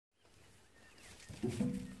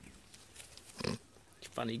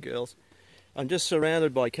Funny girls. I'm just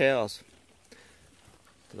surrounded by cows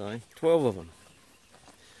today. 12 of them.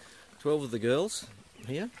 12 of the girls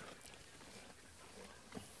here.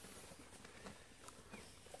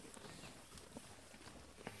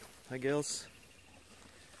 Hey girls.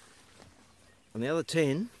 And the other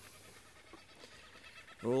 10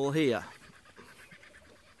 are all here.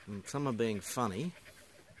 And some are being funny.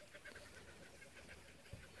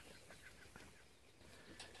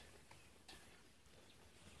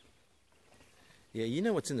 Yeah, you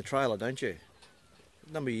know what's in the trailer, don't you?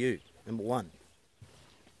 What number are you? Number 1.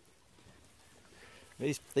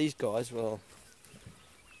 These guys, well,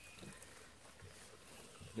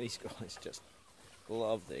 these guys just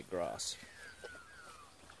love their grass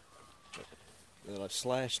that I've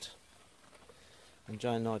slashed, and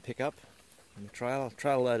Jane and I pick up in the trailer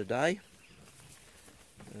load a day,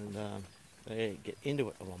 and they get into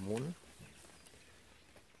it one morning.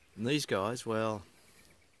 And these guys, well,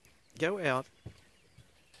 go out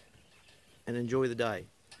and enjoy the day.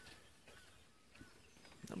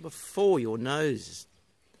 Number 4, your nose.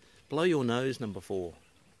 Blow your nose, number 4.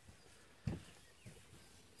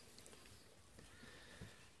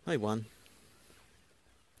 Hey, 1.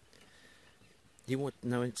 You want to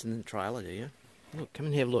know it's in the trailer, do you? Look, come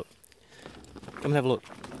and have a look. Come and have a look.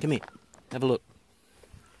 Come here. Have a look.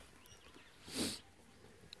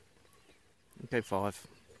 Okay, 5.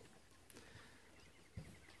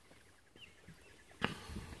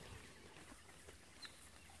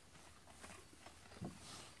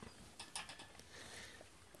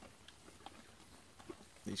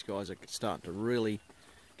 These guys are starting to really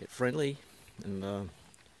get friendly and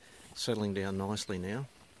settling down nicely now.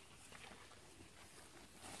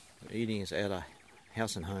 Eating is out of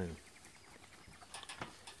house and home.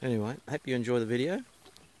 Anyway, hope you enjoy the video.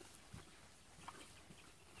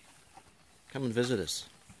 Come and visit us.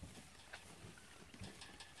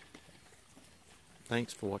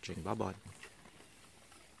 Thanks for watching. Bye bye.